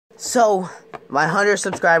So, my 100th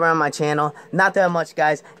subscriber on my channel, not that much,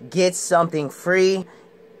 guys, get something free.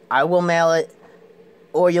 I will mail it,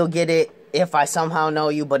 or you'll get it if I somehow know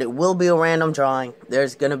you, but it will be a random drawing.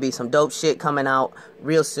 There's gonna be some dope shit coming out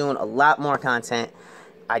real soon, a lot more content.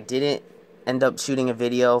 I didn't end up shooting a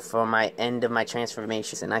video for my end of my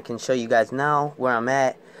transformation, and I can show you guys now where I'm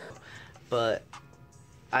at, but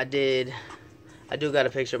I do got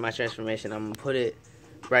a picture of my transformation. I'm gonna put it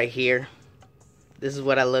right here. This is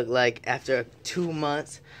what I look like after 2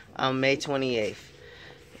 months on May 28th.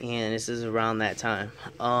 And this is around that time.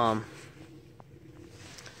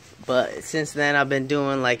 But since then, I've been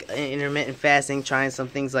doing like intermittent fasting, trying some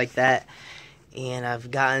things like that. And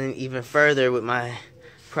I've gotten even further with my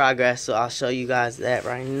progress. So I'll show you guys that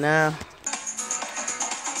right now.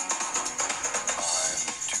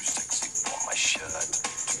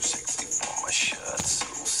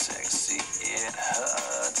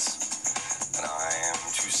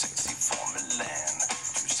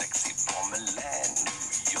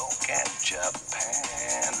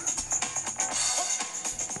 Japan.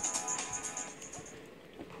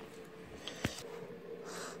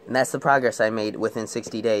 And that's the progress I made within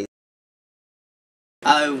 60 days.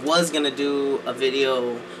 I was gonna do a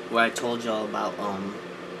video where I told y'all about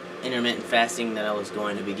intermittent fasting that I was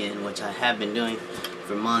going to begin, which I have been doing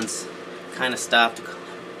for months. Kind of stopped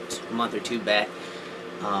a month or two back.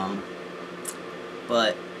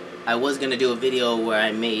 But I was gonna do a video where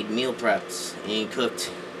I made meal preps and cooked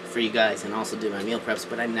for you guys, and also did my meal preps,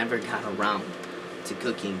 but I never got around to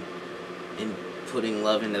cooking and putting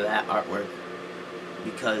love into that artwork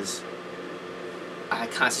because I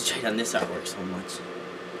concentrate on this artwork so much,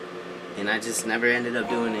 and I just never ended up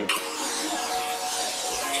doing it.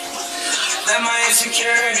 Let my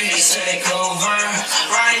insecurities take over.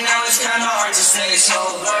 Right now it's kinda hard to stay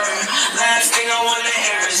sober. Last thing I wanna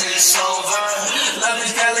hear is it's over. Love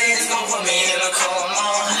is deadly, it's gon' put me in a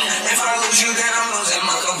coma. If I lose you, then I'm losing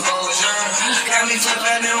my composure. Got me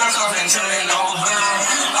flipping in my coffin, turning over.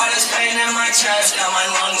 All this pain in my chest, now my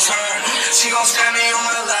lungs hurt. She gon' stab me on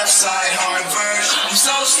my left side, hard verse. I'm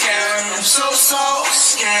so scared, I'm so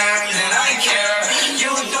scared, and I care.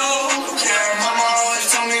 You don't care. Mama always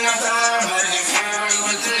told me not to ever interfere,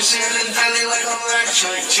 but this shit is deadly like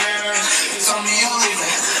electric chairs. You told me you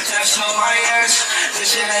leaving, that's on my ears.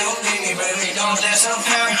 This shit ain't gon' beat me, baby, don't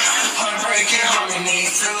disappear. Heartbreaking harmony,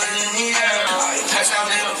 feel it in the air. I passed out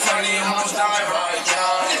in a party, almost died right,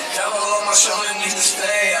 yeah. Devil on my shoulder needs to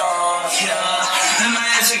stay off, yeah. And my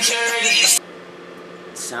insecurities.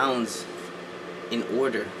 Sounds in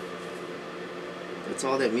order. That's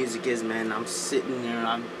all that music is, man. I'm sitting there,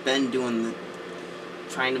 I've been doing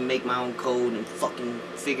trying to make my own code and fucking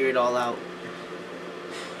figure it all out.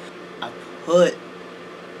 I put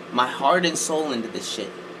my heart and soul into this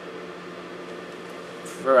shit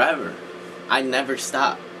forever. I never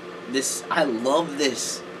stop. I love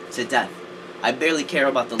this to death. I barely care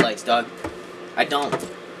about the likes, dog. I don't.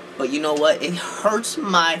 But you know what? It hurts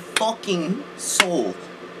my fucking soul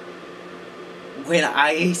when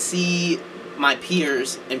I see my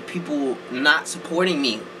peers and people not supporting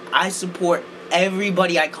me. I support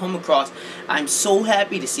everybody I come across. I'm so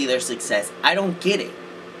happy to see their success. I don't get it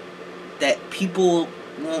that people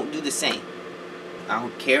won't do the same. I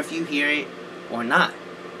don't care if you hear it or not,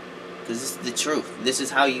 because this is the truth. This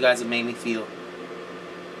is how you guys have made me feel.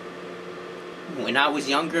 When I was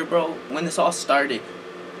younger, bro, when this all started,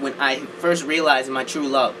 when I first realized my true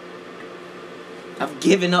love, I've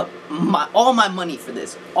given up all my money for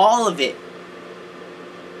this, all of it.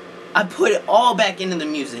 I put it all back into the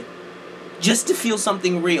music just to feel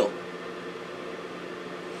something real.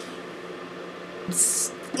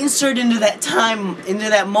 Insert into that time, into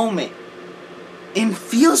that moment, and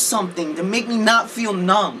feel something to make me not feel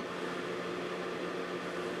numb.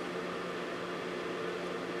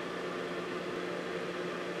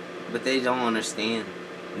 But they don't understand.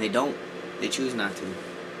 And they don't. They choose not to.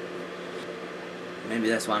 Maybe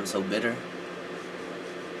that's why I'm so bitter.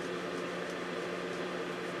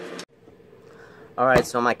 Alright,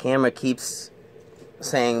 so my camera keeps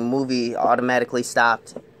saying movie automatically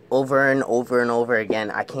stopped over and over and over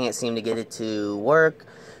again. I can't seem to get it to work.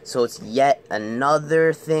 So it's yet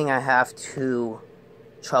another thing I have to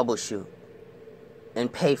troubleshoot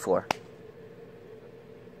and pay for.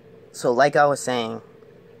 So like I was saying,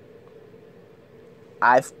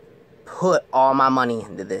 I've put all my money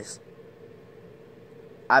into this.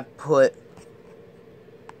 I've put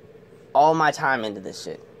all my time into this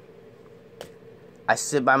shit. I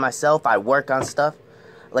sit by myself, I work on stuff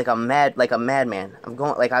like a madman. I'm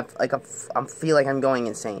going I feel like I'm going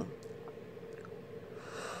insane.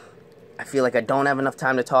 I feel like I don't have enough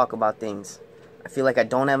time to talk about things. I feel like I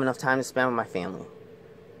don't have enough time to spend with my family.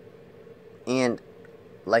 And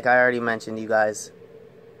like I already mentioned, you guys,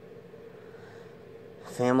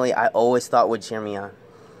 family I always thought would cheer me on.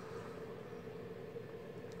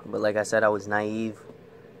 But like I said, I was naive.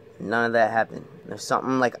 None of that happened. There's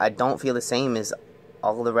something like I don't feel the same as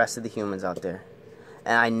all the rest of the humans out there.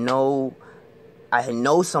 And I know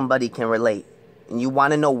somebody can relate. And you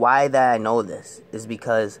want to know why that I know this is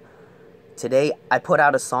because today I put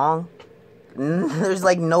out a song. There's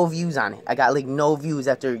like no views on it. I got like no views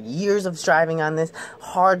after years of striving on this.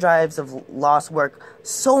 Hard drives of lost work.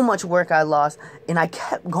 So much work I lost. And I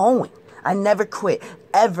kept going. I never quit.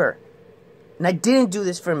 Ever. And I didn't do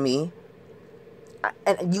this for me.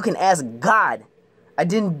 And you can ask God. I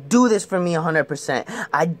didn't do this for me 100%.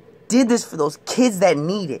 I did this for those kids that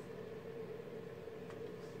need it.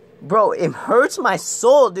 Bro, it hurts my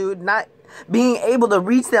soul, dude, not being able to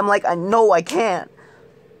reach them like I know I can.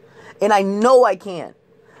 And I know I can.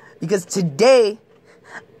 Because today,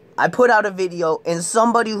 I put out a video and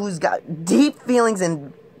somebody who's got deep feelings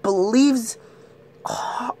and believes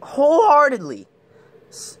wholeheartedly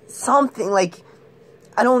something like,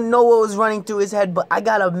 I don't know what was running through his head, but I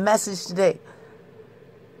got a message today.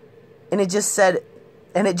 And it just said,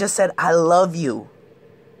 I love you.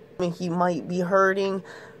 I mean, he might be hurting,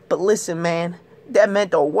 but listen, man, that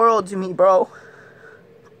meant the world to me, bro.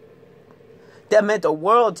 That meant the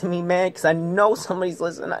world to me, man, because I know somebody's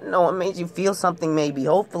listening. I know it made you feel something, maybe,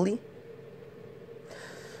 hopefully.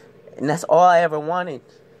 And that's all I ever wanted.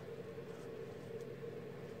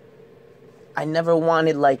 I never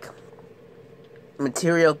wanted, like,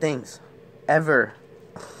 material things. Ever.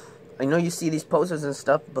 I know you see these posters and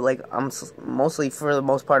stuff, but, like, I'm mostly, for the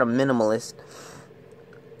most part, a minimalist.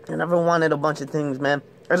 I never wanted a bunch of things, man.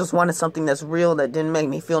 I just wanted something that's real, that didn't make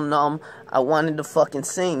me feel numb. I wanted to fucking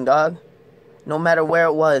sing, dog. No matter where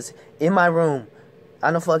it was. In my room.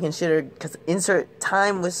 On a fucking shitter. Because insert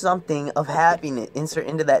time with something of happiness. Insert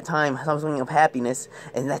into that time something of happiness.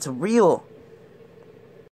 And that's real.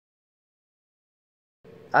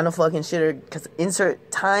 On a fucking shitter. Because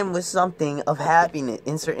insert time with something of happiness.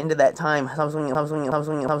 Insert into that time something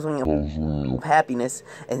of happiness.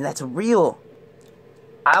 And that's real.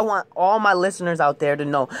 I want all my listeners out there to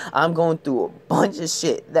know I'm going through a bunch of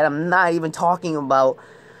shit that I'm not even talking about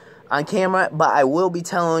on camera, but I will be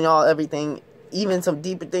telling y'all everything, even some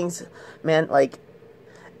deeper things, man. Like,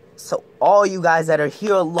 so all you guys that are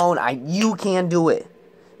here alone, you can do it.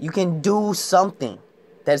 You can do something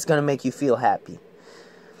that's gonna make you feel happy.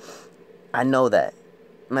 I know that,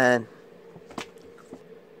 man.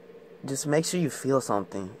 Just make sure you feel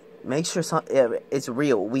something. Make sure it's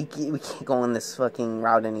real. We can't go on this fucking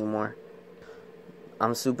route anymore.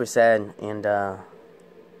 I'm super sad, and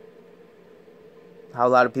how a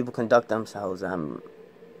lot of people conduct themselves.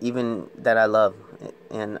 Even that I love,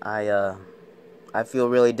 and I feel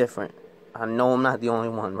really different. I know I'm not the only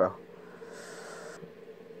one, bro.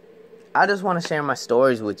 I just want to share my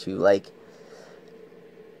stories with you. Like,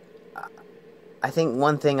 I think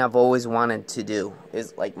one thing I've always wanted to do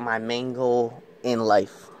is, like, my main goal in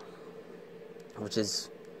life. Which is,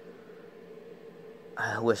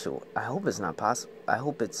 I hope it's not possible. I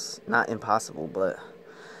hope it's not impossible, but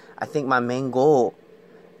I think my main goal,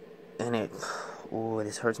 and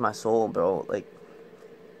this hurts my soul, bro. Like,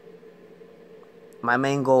 my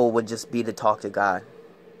main goal would just be to talk to God.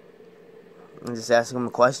 And just ask him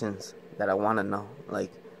questions that I want to know.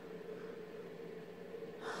 Like,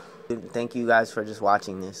 dude, thank you guys for just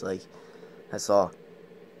watching this. Like, that's all.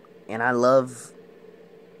 And I love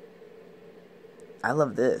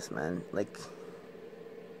this, man. Like,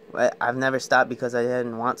 I've never stopped because I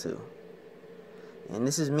didn't want to. And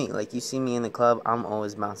this is me. Like, you see me in the club, I'm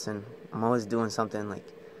always bouncing. I'm always doing something. Like,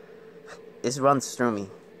 it runs through me.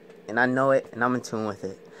 And I know it, and I'm in tune with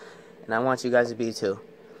it. And I want you guys to be too.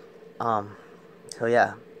 So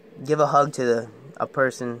yeah. Give a hug to a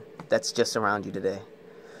person that's just around you today.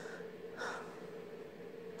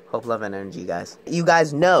 Hope, love, and energy, guys. You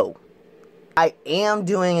guys know I am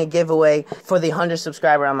doing a giveaway for the 100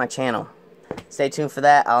 subscriber on my channel. Stay tuned for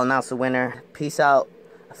that. I'll announce the winner. Peace out.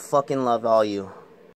 I fucking love all you.